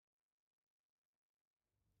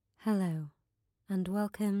Hello, and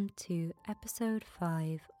welcome to Episode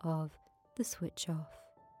 5 of The Switch Off,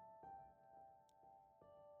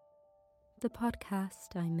 the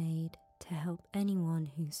podcast I made to help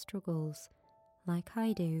anyone who struggles, like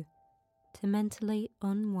I do, to mentally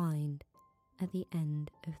unwind at the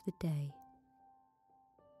end of the day.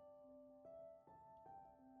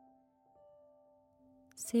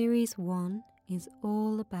 Series 1 is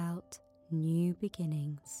all about new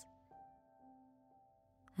beginnings.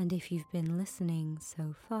 And if you've been listening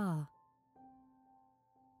so far,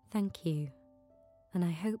 thank you, and I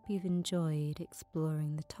hope you've enjoyed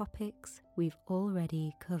exploring the topics we've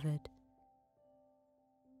already covered,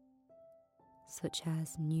 such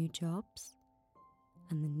as new jobs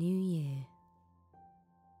and the new year.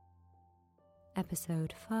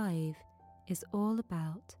 Episode 5 is all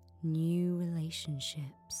about new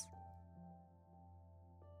relationships.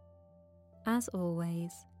 As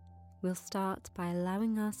always, we'll start by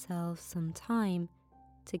allowing ourselves some time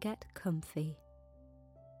to get comfy.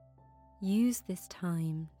 Use this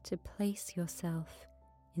time to place yourself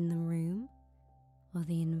in the room or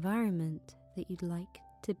the environment that you'd like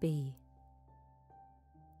to be.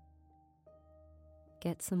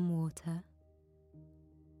 Get some water.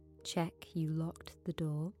 Check you locked the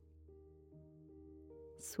door.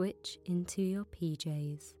 Switch into your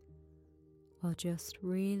PJs. Or just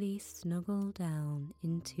really snuggle down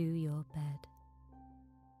into your bed.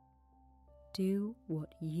 Do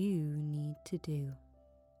what you need to do.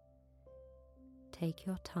 Take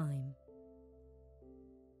your time.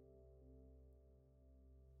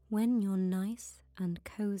 When you're nice and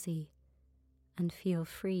cozy, and feel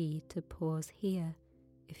free to pause here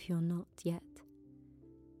if you're not yet,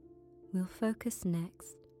 we'll focus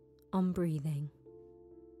next on breathing.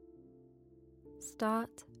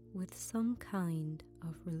 Start with some kind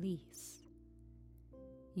of release.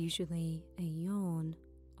 Usually a yawn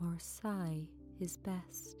or a sigh is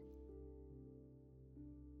best.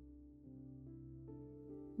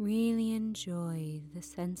 Really enjoy the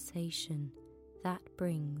sensation that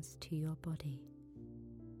brings to your body.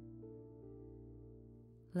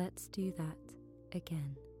 Let's do that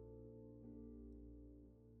again.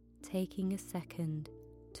 Taking a second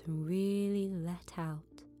to really let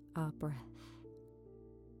out our breath.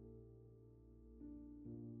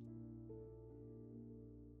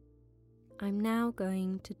 I'm now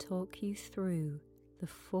going to talk you through the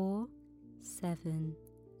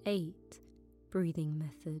 4-7-8 breathing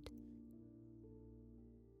method.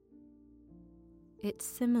 It's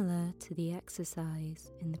similar to the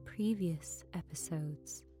exercise in the previous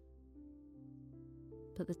episodes,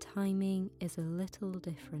 but the timing is a little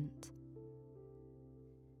different.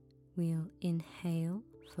 We'll inhale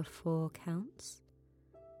for 4 counts,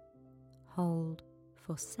 hold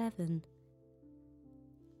for 7,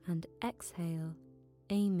 and exhale,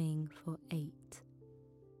 aiming for 8.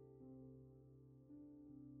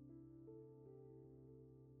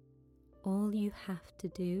 All you have to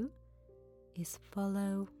do is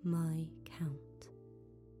follow my count.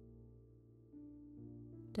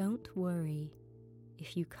 Don't worry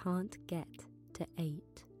if you can't get to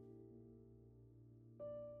 8.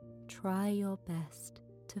 Try your best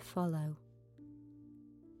to follow,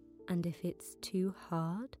 and if it's too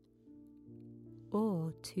hard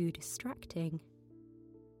or too distracting,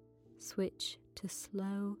 switch to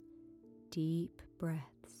slow, deep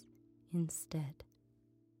breaths instead.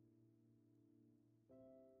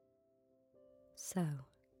 So,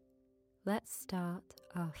 let's start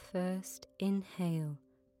our first inhale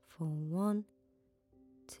for 1,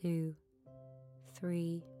 2,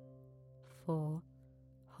 3, 4.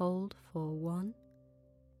 Hold for 1,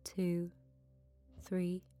 2,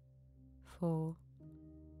 3, 4,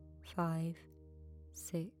 5,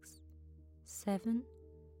 6, 7,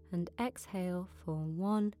 and exhale for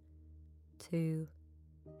 1, 2,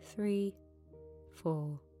 3,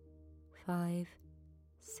 4, 5,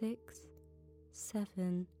 6,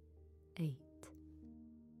 7, 8.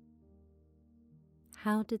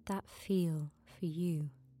 How did that feel for you?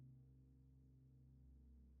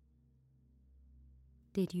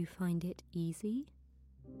 Did you find it easy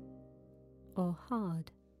or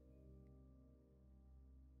hard?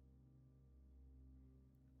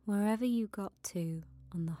 Wherever you got to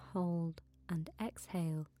on the hold and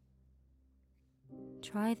exhale,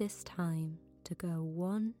 try this time to go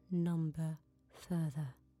 1 number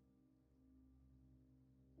further.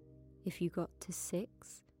 If you got to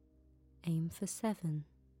 6, aim for 7.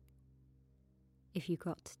 If you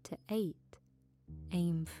got to 8,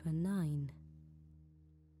 aim for 9.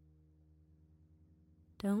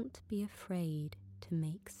 Don't be afraid to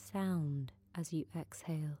make sound as you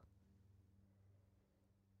exhale.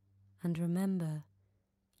 And remember,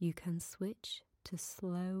 you can switch to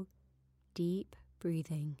slow, deep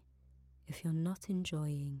breathing if you're not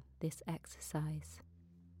enjoying this exercise.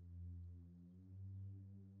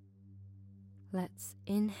 Let's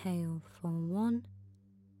inhale for 1,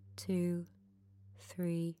 2,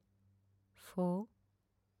 3, 4.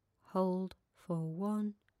 Hold for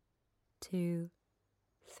 1, 2,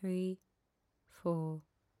 3, 4,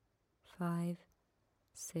 5,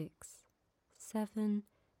 6, 7.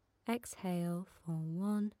 Exhale for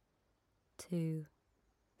 1, 2,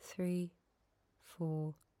 3,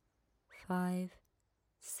 4, 5,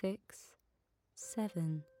 6,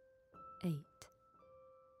 7, 8.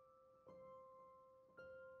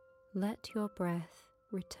 Let your breath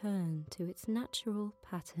return to its natural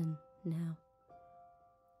pattern now.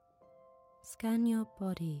 Scan your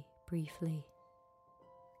body briefly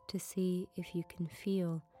to see if you can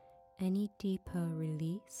feel any deeper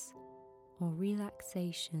release or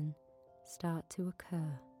relaxation start to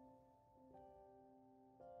occur.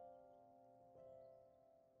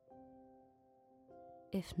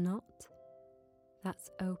 If not, that's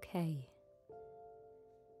okay.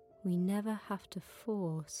 We never have to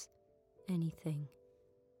force anything,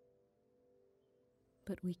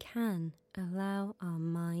 but we can allow our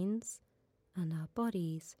minds and our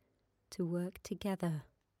bodies to work together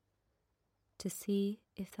to see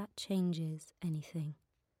if that changes anything.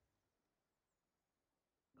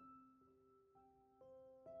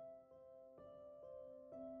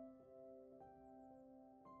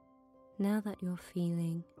 Now that you're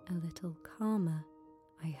feeling a little calmer,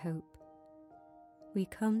 I hope, we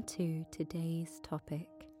come to today's topic: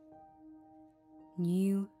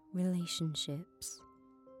 new relationships.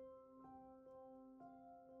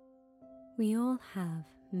 We all have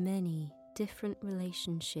many different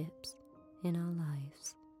relationships in our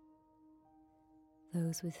lives.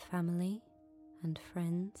 Those with family and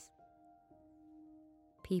friends,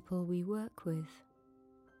 people we work with,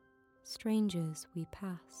 strangers we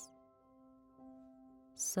pass.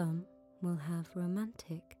 Some will have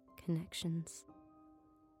romantic connections,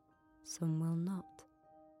 some will not.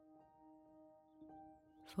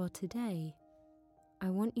 For today,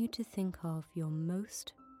 I want you to think of your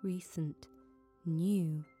most recent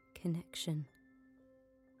new connection.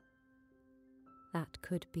 That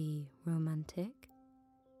could be romantic,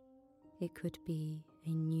 it could be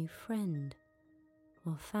a new friend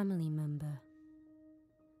or family member,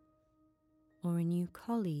 or a new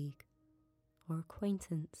colleague or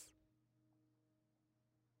acquaintance.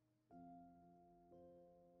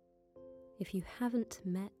 If you haven't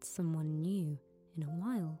met someone new in a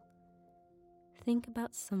while, think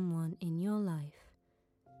about someone in your life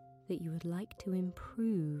that you would like to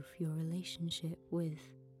improve your relationship with.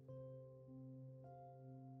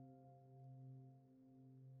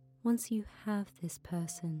 Once you have this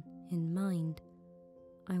person in mind,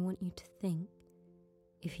 I want you to think,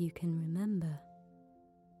 if you can remember,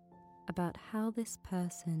 about how this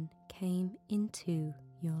person came into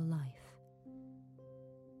your life.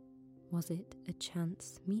 Was it a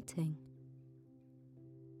chance meeting?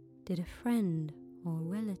 Did a friend or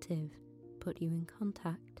relative put you in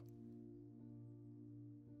contact?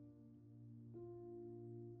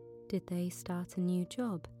 Did they start a new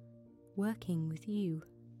job working with you?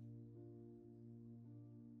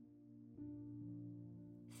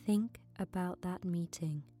 Think about that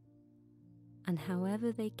meeting and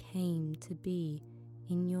however they came to be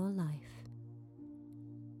in your life.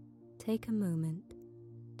 Take a moment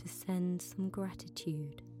to send some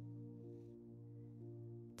gratitude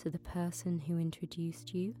to the person who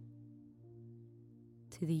introduced you,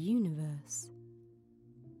 to the universe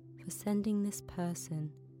for sending this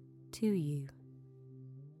person to you.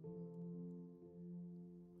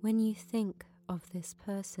 When you think of this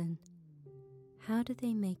person, how do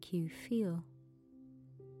they make you feel?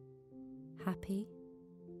 Happy?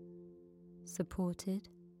 Supported?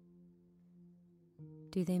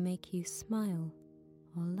 Do they make you smile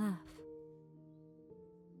or laugh?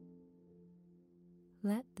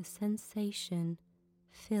 Let the sensation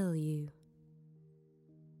fill you.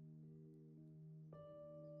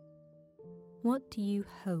 What do you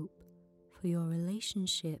hope for your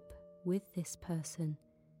relationship with this person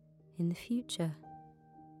in the future?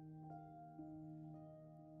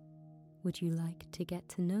 Would you like to get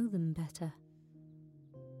to know them better?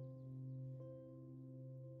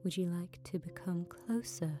 Would you like to become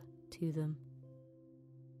closer to them?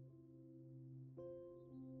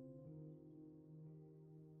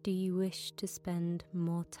 Do you wish to spend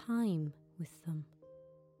more time with them?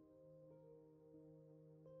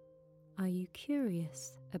 Are you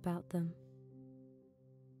curious about them?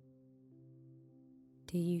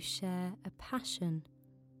 Do you share a passion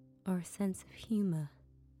or a sense of humor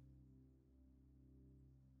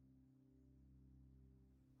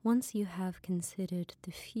Once you have considered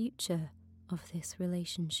the future of this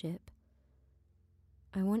relationship,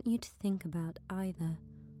 I want you to think about either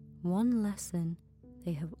one lesson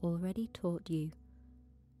they have already taught you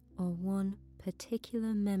or one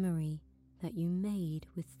particular memory that you made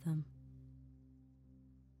with them.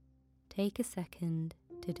 Take a second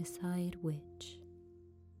to decide which.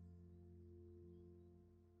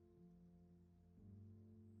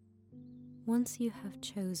 Once you have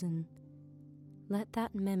chosen, let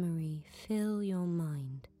that memory fill your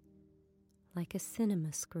mind like a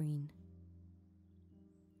cinema screen,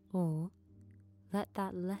 or let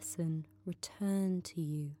that lesson return to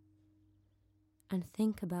you and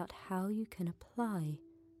think about how you can apply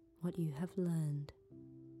what you have learned.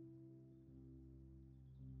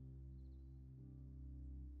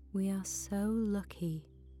 We are so lucky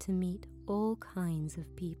to meet all kinds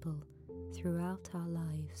of people throughout our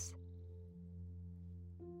lives.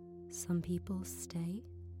 Some people stay,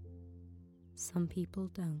 some people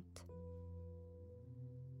don't.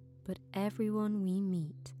 But everyone we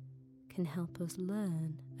meet can help us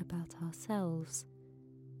learn about ourselves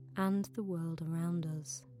and the world around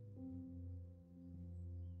us.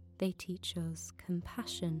 They teach us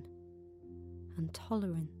compassion and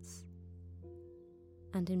tolerance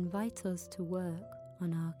and invite us to work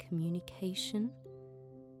on our communication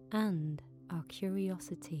and our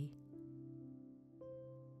curiosity.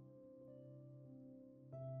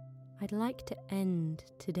 I'd like to end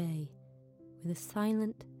today with a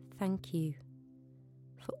silent thank you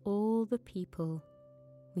for all the people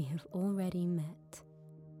we have already met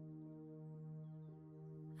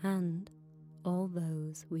and all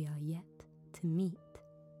those we are yet to meet.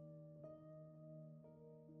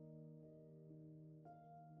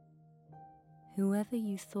 Whoever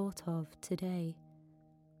you thought of today,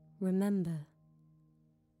 remember,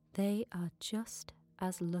 they are just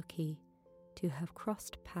as lucky to have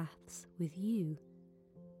crossed paths with you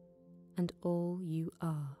and all you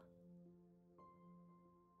are.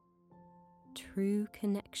 True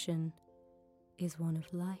connection is one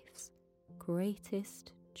of life's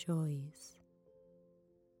greatest joys.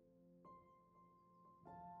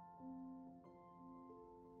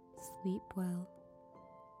 Sleep well,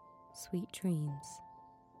 sweet dreams,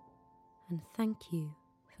 and thank you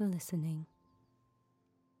for listening.